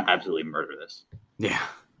Curbelo is going to absolutely murder this. Yeah.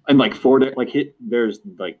 And like there's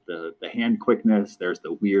like the hand quickness, there's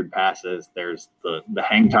the weird passes, there's the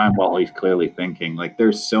hang time while he's clearly thinking. Like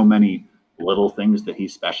there's so many little things that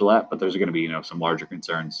he's special at, but there's going to be, some larger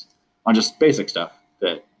concerns on just basic stuff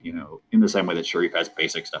that, in the same way that Sharif has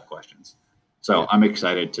basic stuff questions. So I'm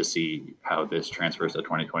excited to see how this transfers to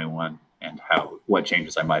 2021 and what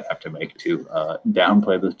changes I might have to make to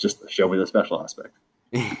downplay just show me the special aspect.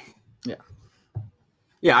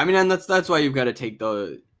 Yeah. I mean, and that's why you've got to take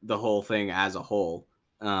the whole thing as a whole,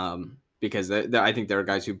 because I think there are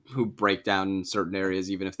guys who break down in certain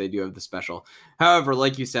areas, even if they do have the special. However,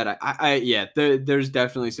 like you said, there's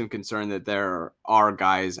definitely some concern that there are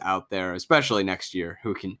guys out there, especially next year,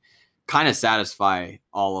 who can kind of satisfy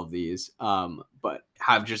all of these, but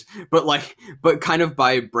kind of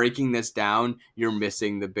by breaking this down, you're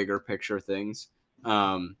missing the bigger picture things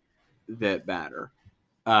that matter.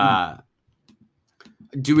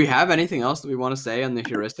 Do we have anything else that we want to say on the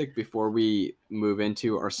heuristic before we move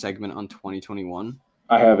into our segment on 2021?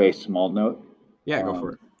 I have a small note. Yeah, go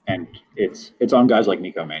for it. And it's on guys like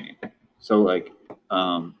Nico Mannion. So I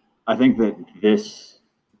think that this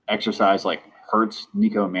exercise hurts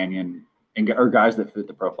Nico Mannion or guys that fit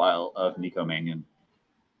the profile of Nico Mannion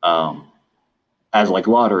as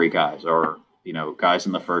lottery guys or guys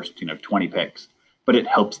in the first 20 picks, but it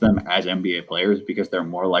helps them as NBA players because they're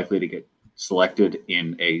more likely to get selected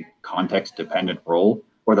in a context dependent role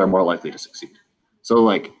where they're more likely to succeed.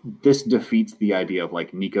 So this defeats the idea of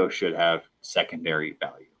Nico should have secondary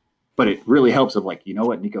value, but it really helps of what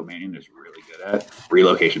Nico Mannion is really good at?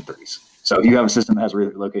 Relocation threes. So if you have a system that has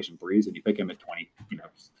relocation threes and you pick him at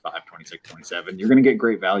 25, 26, 27, you're going to get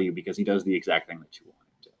great value because he does the exact thing that you want him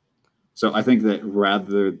to. So I think that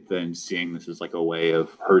rather than seeing this as a way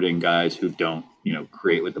of hurting guys who don't,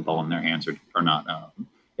 create with the ball in their hands or not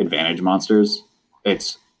advantage monsters,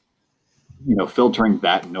 it's filtering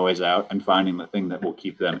that noise out and finding the thing that will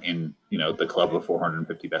keep them in the club of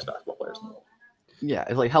 450 best basketball players in the world. Yeah,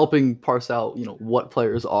 it's helping parse out what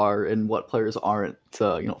players are and what players aren't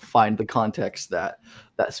to find the context that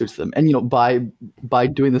suits them. And by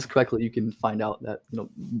doing this correctly, you can find out that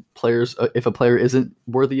players, if a player isn't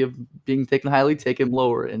worthy of being taken highly, take him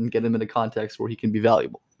lower and get him in a context where he can be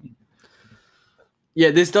valuable.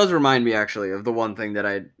 Yeah, this does remind me actually of the one thing that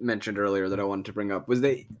I mentioned earlier that I wanted to bring up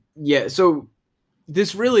so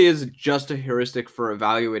this really is just a heuristic for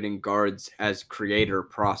evaluating guards as creator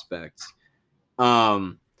prospects.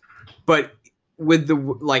 But with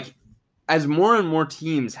as more and more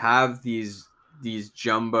teams have these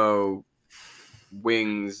jumbo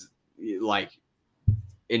wings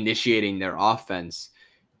initiating their offense,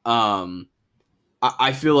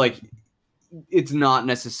 I feel like it's not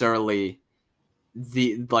necessarily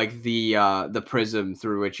the prism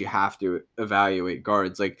through which you have to evaluate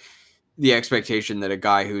guards. The expectation that a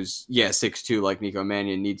guy who's 6'2" like Nico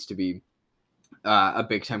Mannion needs to be a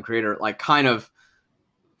big time creator kind of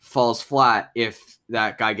falls flat if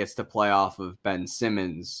that guy gets to play off of Ben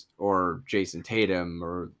Simmons or Jason Tatum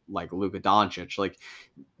or Luka Doncic.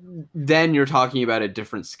 Then you're talking about a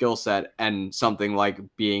different skill set, and something like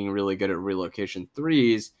being really good at relocation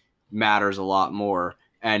threes matters a lot more,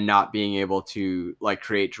 and not being able to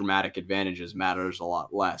create dramatic advantages matters a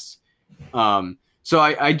lot less. So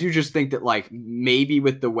I do just think that maybe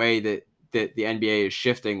with the way that the NBA is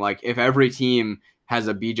shifting, if every team has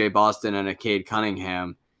a BJ Boston and a Cade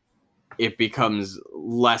Cunningham, it becomes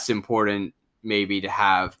less important maybe to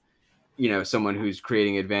have, someone who's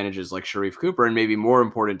creating advantages like Sharif Cooper, and maybe more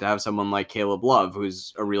important to have someone like Caleb Love,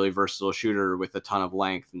 who's a really versatile shooter with a ton of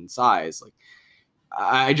length and size.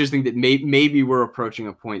 I just think that maybe we're approaching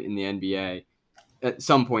a point in the NBA at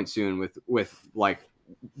some point soon with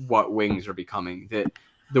what wings are becoming, that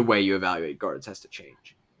the way you evaluate guards has to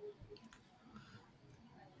change.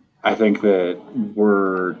 I think that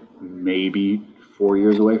we're maybe 4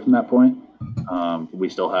 years away from that point. We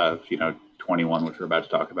still have, 21, which we're about to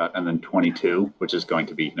talk about, and then 22, which is going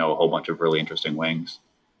to be, a whole bunch of really interesting wings.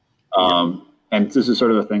 And this is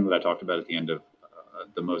sort of the thing that I talked about at the end of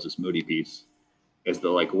the Moses Moody piece, is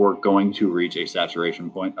that we're going to reach a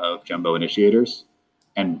saturation point of jumbo initiators,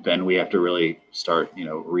 and then we have to really start,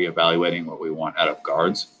 reevaluating what we want out of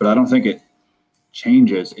guards. But I don't think it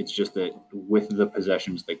changes. It's just that with the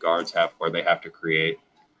possessions that guards have where they have to create,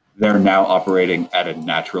 they're now operating at a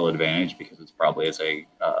natural advantage because it's probably as a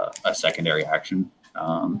secondary action.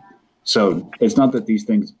 So it's not that these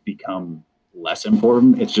things become less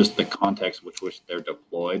important. It's just the context with which they're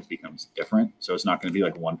deployed becomes different. So it's not going to be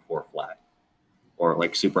 1-4 flat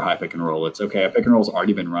or super high pick and roll. It's okay. A pick and roll's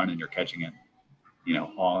already been run and you're catching it,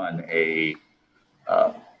 on a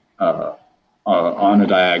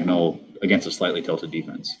diagonal against a slightly tilted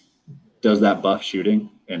defense. Does that buff shooting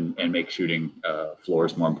and make shooting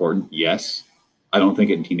floors more important? Yes. I don't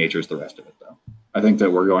think it teenagers the rest of it, though. I think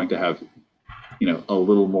that we're going to have a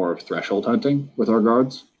little more of threshold hunting with our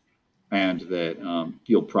guards, and that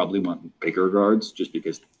you'll probably want bigger guards just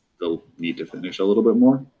because they'll need to finish a little bit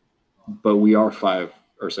more. But we are 5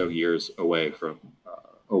 or so years away from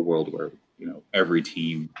a world where every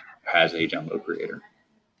team has a jumbo creator.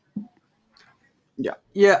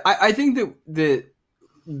 Yeah. I think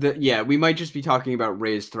that we might just be talking about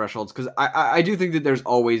raised thresholds, because I do think that there's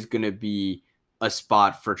always going to be a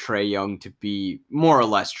spot for Trae Young to be more or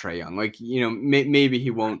less Trae Young. Like, maybe he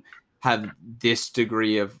won't have this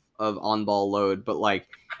degree of on-ball load, but like,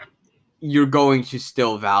 you're going to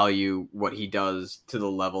still value what he does to the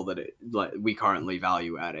level that we currently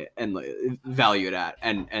value at it and value it at,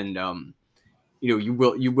 and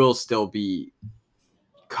you will still be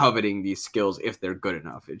coveting these skills if they're good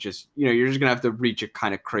enough. It just, you're just gonna have to reach a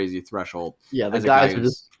kind of crazy threshold. Yeah, the guys are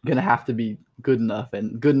just gonna have to be good enough,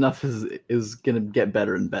 and good enough is gonna get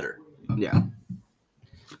better and better. Yeah,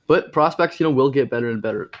 but prospects, will get better and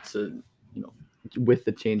better. So, with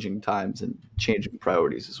the changing times and changing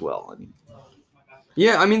priorities as well.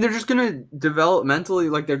 they're just gonna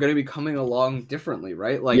developmentally, like, they're gonna be coming along differently,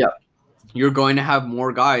 right? Like, you're going to have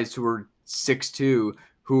more guys who are 6'2"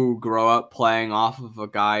 who grow up playing off of a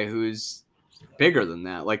guy who's bigger than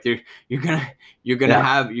that. Like, you're gonna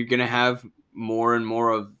have more and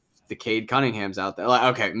more of the Cade Cunninghams out there.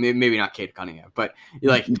 Like, okay, maybe not Cade Cunningham, but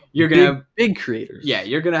you're gonna have big creators. Yeah,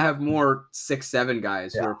 you're gonna have more 6'7"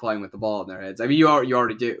 guys who are playing with the ball in their heads. I mean, you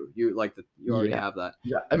already do. You already have that.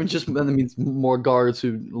 Yeah, I mean, just that means more guards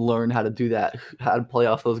who learn how to do that, how to play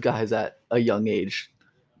off those guys at a young age,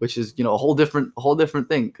 which is a whole different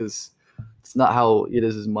thing, because it's not how it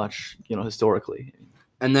is as much historically.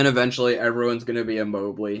 And then eventually everyone's going to be a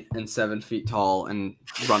Mobley and 7 feet tall and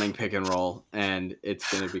running pick and roll, and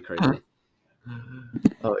it's going to be crazy.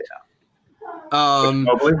 Oh yeah.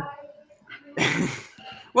 Mobley?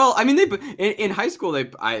 Well, I mean, in high school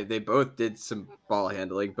they both did some ball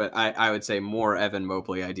handling, but I would say more Evan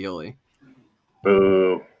Mobley ideally.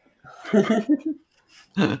 Boo.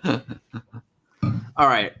 All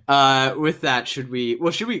right. With that, should we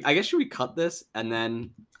cut this and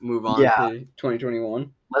then move on to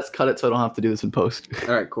 2021? Let's cut it so I don't have to do this in post.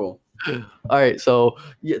 All right, cool. All right, so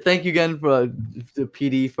thank you again for the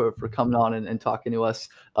PD for coming on and talking to us.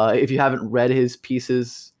 If you haven't read his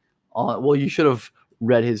pieces you should have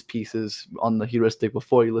read his pieces on the heuristic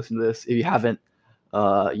before you listen to this. If you haven't,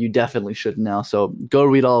 you definitely should now. So go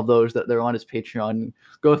read all of those. That they're on his Patreon.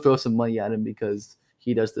 Go throw some money at him, because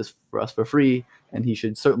he does this for us for free, and he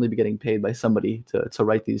should certainly be getting paid by somebody to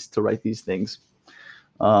write these things.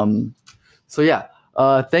 So yeah,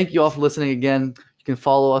 thank you all for listening again. You can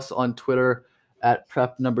follow us on Twitter at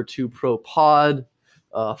prep2propod.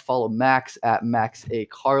 Follow Max at Max A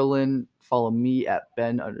Carlin. Follow me at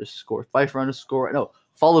Ben_Pfeiffer_. No,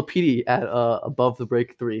 follow PD at Above the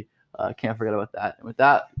Break 3. Can't forget about that. And with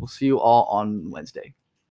that, we'll see you all on Wednesday.